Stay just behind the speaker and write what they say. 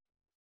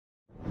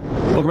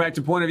Welcome back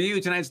to Point of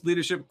View. Tonight's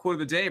leadership quote of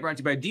the day brought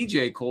to you by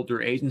DJ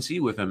Coulter Agency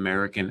with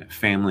American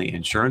Family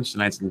Insurance.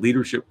 Tonight's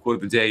leadership quote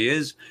of the day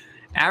is,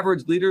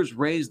 average leaders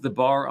raise the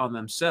bar on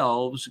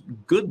themselves.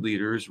 Good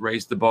leaders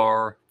raise the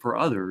bar for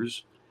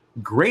others.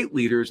 Great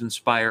leaders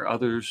inspire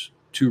others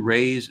to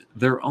raise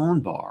their own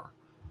bar.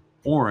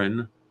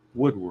 Orrin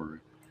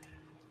Woodward.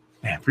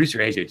 Man, producer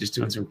AJ just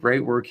doing some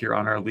great work here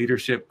on our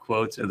leadership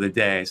quotes of the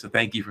day. So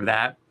thank you for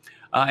that.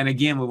 And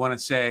again, we want to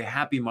say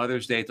happy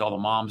Mother's Day to all the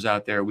moms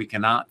out there. We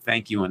cannot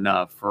thank you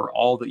enough for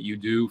all that you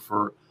do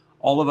for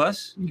all of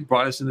us. You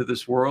brought us into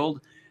this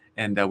world,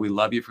 and we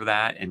love you for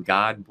that, and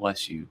God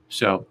bless you.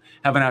 So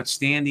have an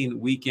outstanding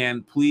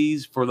weekend.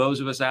 Please, for those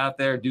of us out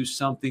there, do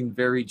something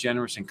very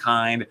generous and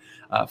kind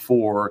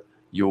for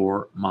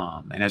your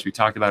mom. And as we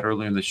talked about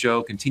earlier in the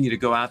show, continue to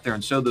go out there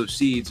and sow those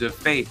seeds of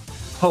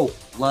faith, hope,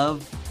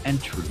 love,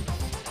 and truth.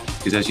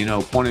 Because as you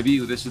know, Point of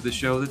View, this is the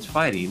show that's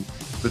fighting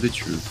for the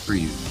truth for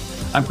you.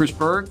 I'm Chris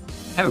Berg.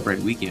 Have a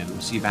great weekend.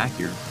 We'll see you back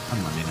here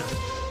on Monday night.